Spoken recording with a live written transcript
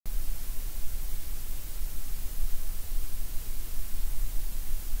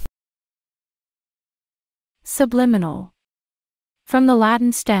Subliminal. From the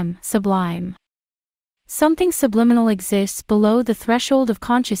Latin stem, sublime. Something subliminal exists below the threshold of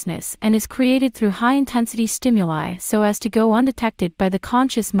consciousness and is created through high-intensity stimuli so as to go undetected by the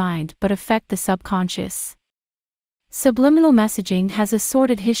conscious mind but affect the subconscious. Subliminal messaging has a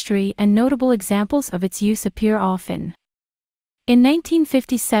sordid history and notable examples of its use appear often. In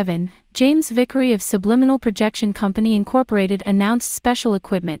 1957, James Vickery of Subliminal Projection Company Incorporated announced special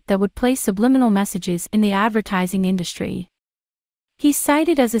equipment that would place subliminal messages in the advertising industry. He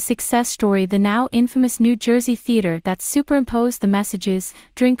cited as a success story the now infamous New Jersey theater that superimposed the messages,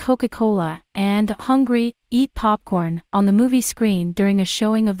 "Drink Coca-Cola," and "Hungry, eat popcorn," on the movie screen during a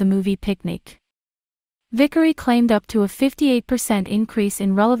showing of the movie Picnic. Vickery claimed up to a 58% increase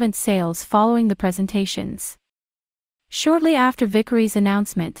in relevant sales following the presentations. Shortly after Vickery's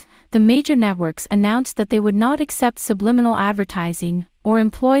announcement, the major networks announced that they would not accept subliminal advertising or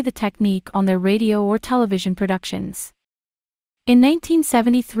employ the technique on their radio or television productions. In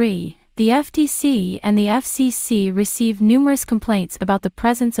 1973, the FTC and the FCC received numerous complaints about the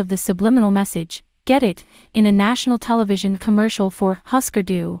presence of the subliminal message, "Get it," in a national television commercial for Husker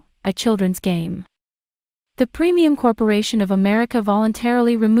Du, a children's game. The Premium Corporation of America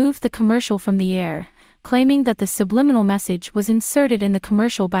voluntarily removed the commercial from the air, claiming that the subliminal message was inserted in the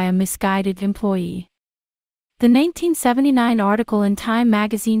commercial by a misguided employee. The 1979 article in Time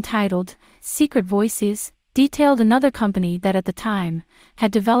magazine titled, "Secret Voices," detailed another company that at the time,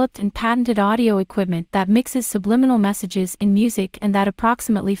 had developed and patented audio equipment that mixes subliminal messages in music and that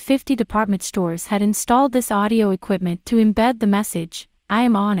approximately 50 department stores had installed this audio equipment to embed the message, "I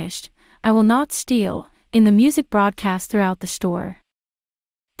am honest, I will not steal," in the music broadcast throughout the store.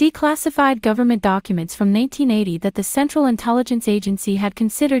 Declassified government documents from 1980 that the Central Intelligence Agency had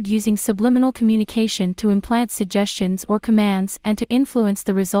considered using subliminal communication to implant suggestions or commands and to influence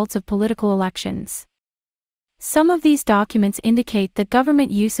the results of political elections. Some of these documents indicate that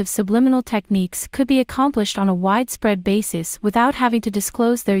government use of subliminal techniques could be accomplished on a widespread basis without having to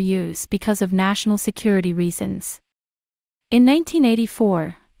disclose their use because of national security reasons. In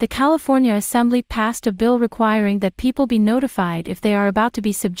 1984, the California Assembly passed a bill requiring that people be notified if they are about to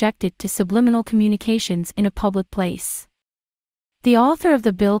be subjected to subliminal communications in a public place. The author of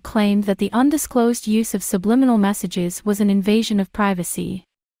the bill claimed that the undisclosed use of subliminal messages was an invasion of privacy.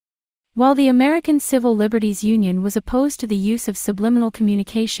 While the American Civil Liberties Union was opposed to the use of subliminal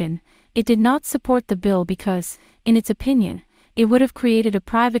communication, it did not support the bill because, in its opinion, it would have created a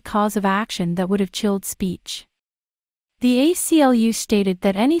private cause of action that would have chilled speech. The ACLU stated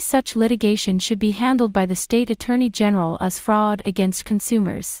that any such litigation should be handled by the state attorney general as fraud against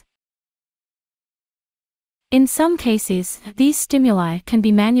consumers. In some cases, these stimuli can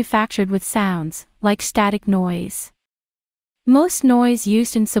be manufactured with sounds, like static noise. Most noise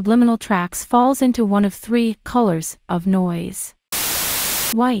used in subliminal tracks falls into one of three colors of noise: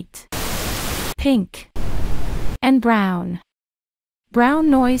 white, pink, and brown. Brown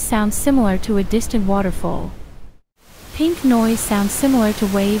noise sounds similar to a distant waterfall. Pink noise sounds similar to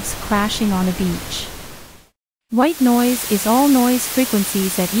waves crashing on a beach. White noise is all noise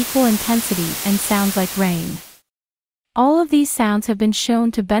frequencies at equal intensity and sounds like rain. All of these sounds have been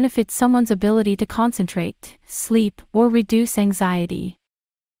shown to benefit someone's ability to concentrate, sleep, or reduce anxiety.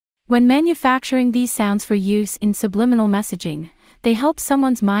 When manufacturing these sounds for use in subliminal messaging, they help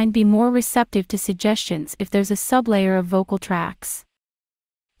someone's mind be more receptive to suggestions if there's a sublayer of vocal tracks.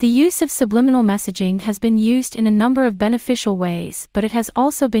 The use of subliminal messaging has been used in a number of beneficial ways, but it has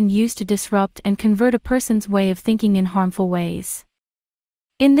also been used to disrupt and convert a person's way of thinking in harmful ways.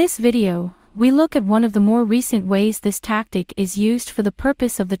 In this video, we look at one of the more recent ways this tactic is used for the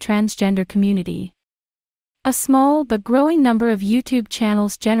purpose of the transgender community. A small but growing number of YouTube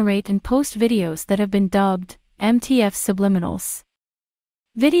channels generate and post videos that have been dubbed MTF subliminals.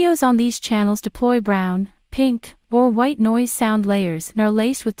 Videos on these channels deploy brown, pink, or white noise sound layers and are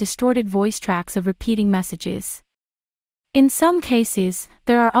laced with distorted voice tracks of repeating messages. In some cases,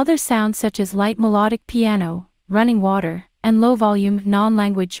 there are other sounds such as light melodic piano, running water, and low-volume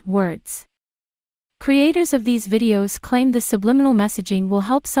non-language words. Creators of these videos claim the subliminal messaging will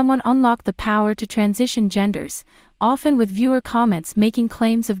help someone unlock the power to transition genders, often with viewer comments making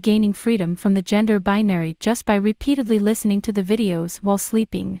claims of gaining freedom from the gender binary just by repeatedly listening to the videos while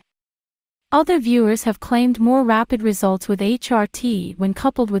sleeping. Other viewers have claimed more rapid results with HRT when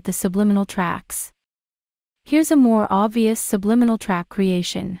coupled with the subliminal tracks. Here's a more obvious subliminal track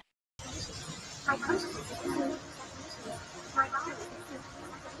creation.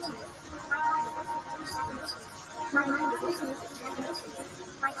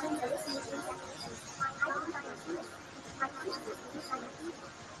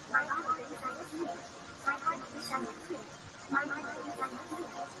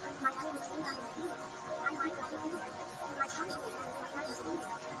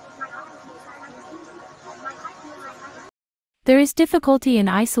 There is difficulty in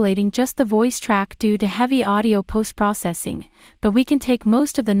isolating just the voice track due to heavy audio post-processing, but we can take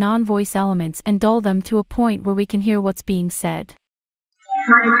most of the non-voice elements and dull them to a point where we can hear what's being said.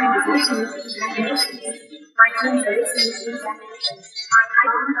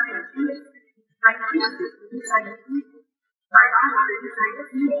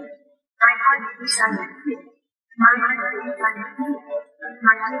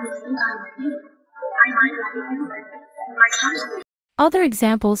 Other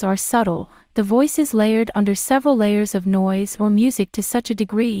examples are subtle. The voice is layered under several layers of noise or music to such a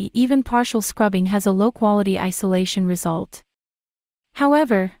degree even partial scrubbing has a low-quality isolation result.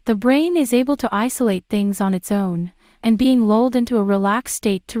 However, the brain is able to isolate things on its own, and being lulled into a relaxed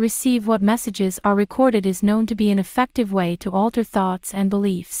state to receive what messages are recorded is known to be an effective way to alter thoughts and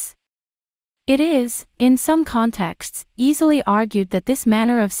beliefs. It is, in some contexts, easily argued that this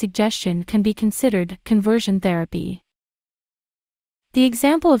manner of suggestion can be considered conversion therapy. The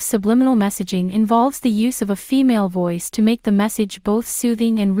example of subliminal messaging involves the use of a female voice to make the message both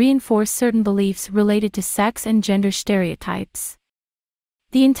soothing and reinforce certain beliefs related to sex and gender stereotypes.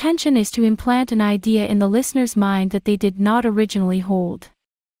 The intention is to implant an idea in the listener's mind that they did not originally hold.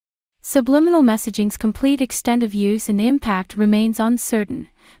 Subliminal messaging's complete extent of use and impact remains uncertain,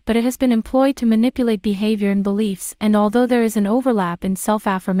 but it has been employed to manipulate behavior and beliefs, and although there is an overlap in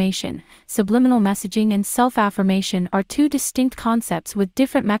self-affirmation, subliminal messaging and self-affirmation are two distinct concepts with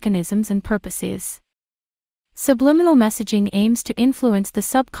different mechanisms and purposes. Subliminal messaging aims to influence the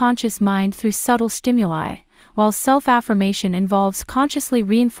subconscious mind through subtle stimuli, while self-affirmation involves consciously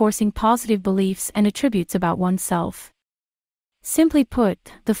reinforcing positive beliefs and attributes about oneself. Simply put,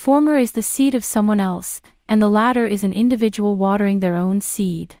 the former is the seed of someone else, and the latter is an individual watering their own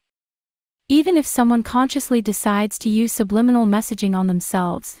seed. Even if someone consciously decides to use subliminal messaging on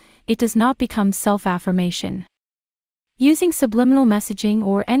themselves, it does not become self-affirmation. Using subliminal messaging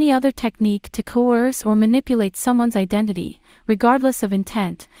or any other technique to coerce or manipulate someone's identity, regardless of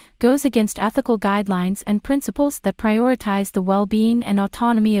intent, goes against ethical guidelines and principles that prioritize the well-being and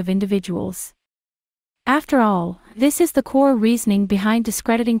autonomy of individuals. After all, this is the core reasoning behind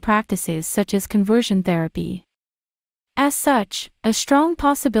discrediting practices such as conversion therapy. As such, a strong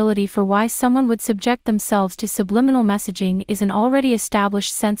possibility for why someone would subject themselves to subliminal messaging is an already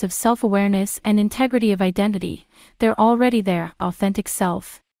established sense of self-awareness and integrity of identity, their already there, authentic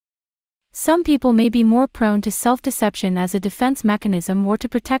self. Some people may be more prone to self-deception as a defense mechanism or to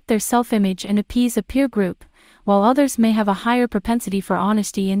protect their self-image and appease a peer group, while others may have a higher propensity for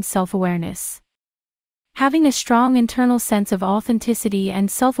honesty and self-awareness. Having a strong internal sense of authenticity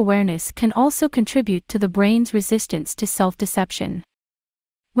and self-awareness can also contribute to the brain's resistance to self-deception.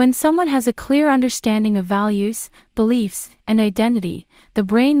 When someone has a clear understanding of values, beliefs, and identity, the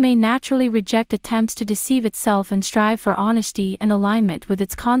brain may naturally reject attempts to deceive itself and strive for honesty and alignment with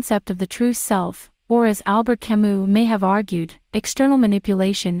its concept of the true self, or as Albert Camus may have argued, external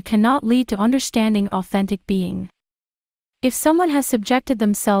manipulation cannot lead to understanding authentic being. If someone has subjected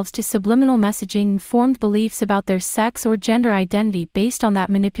themselves to subliminal messaging and formed beliefs about their sex or gender identity based on that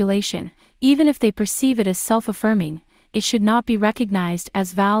manipulation, even if they perceive it as self-affirming, it should not be recognized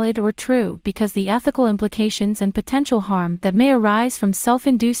as valid or true because the ethical implications and potential harm that may arise from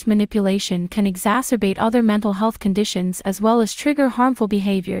self-induced manipulation can exacerbate other mental health conditions as well as trigger harmful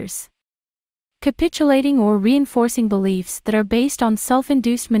behaviors. Capitulating or reinforcing beliefs that are based on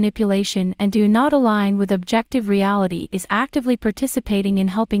self-induced manipulation and do not align with objective reality is actively participating in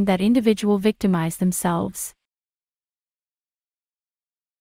helping that individual victimize themselves.